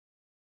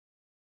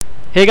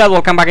Hey guys,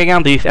 welcome back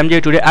again. This is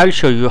MJ. Today I will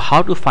show you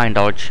how to find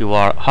out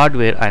your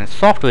hardware and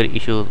software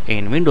issues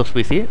in Windows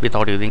PC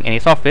without using any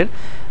software.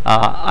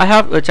 I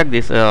have checked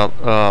this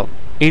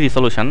easy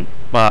solution,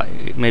 but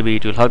maybe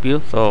it will help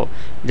you. So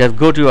just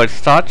go to your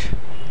start.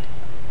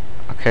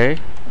 Okay,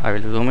 I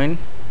will zoom in.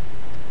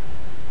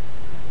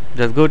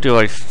 Just go to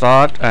your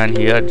start and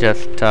here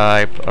just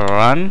type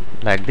run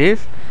like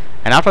this,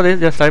 and after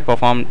this just type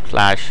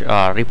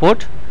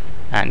perform/report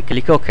and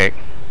click OK.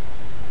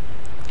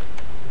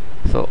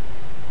 So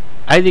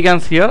as you can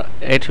see here,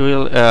 it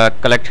will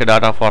collect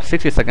data for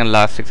 60 seconds,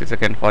 last 60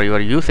 seconds for your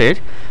usage.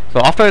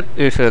 So after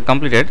it's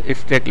completed, it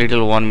takes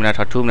little 1 minute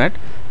or 2 minutes.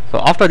 So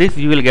after this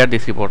you will get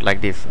this report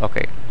like this.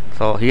 Okay,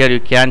 so here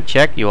you can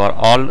check your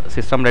all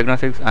system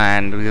diagnostics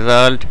and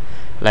result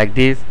like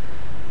this,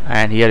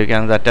 and here you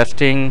can the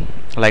testing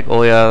like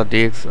OS,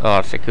 disks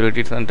or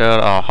security center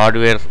or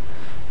hardware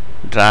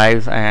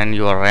drives and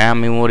your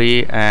RAM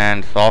memory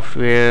and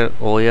software,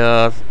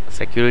 OS,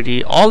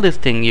 security, all these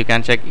things you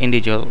can check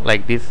individual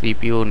like this,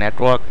 CPU,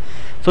 network.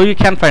 So you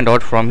can find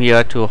out from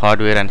here to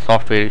hardware and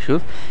software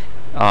issues.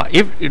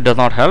 If it does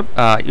not help,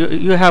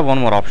 you have one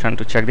more option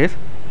to check this.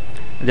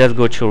 Just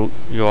go to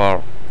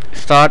your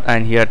start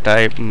and here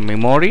type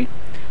memory,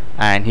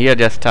 and here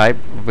just type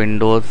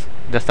Windows,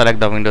 just select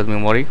the Windows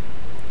memory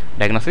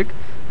diagnostic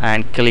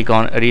and click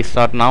on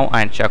restart now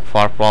and check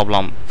for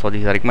problem. So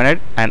this is recommended,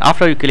 and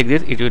after you click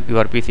this, your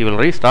PC will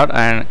restart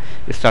and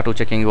start to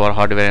checking your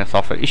hardware and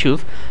software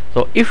issues.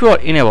 So if you are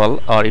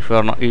enable or if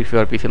your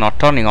PC not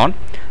turning on,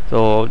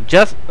 so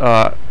just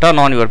turn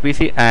on your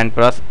PC and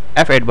press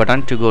F8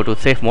 button to go to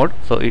safe mode.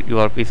 So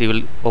your PC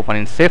will open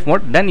in safe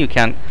mode, then you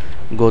can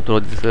go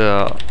through this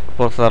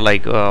processor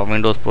like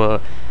Windows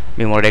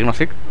memory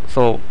diagnostic.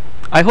 So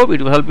I hope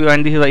it will help you,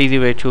 and this is the easy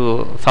way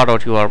to sort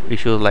out your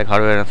issues like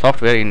hardware and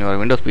software in your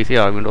Windows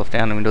PC or Windows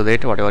 10 or Windows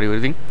 8, whatever you're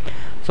using.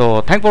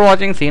 So thanks for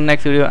watching. See you in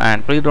next video,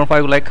 and please don't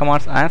forget to like,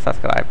 comment and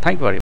subscribe. Thank you very much.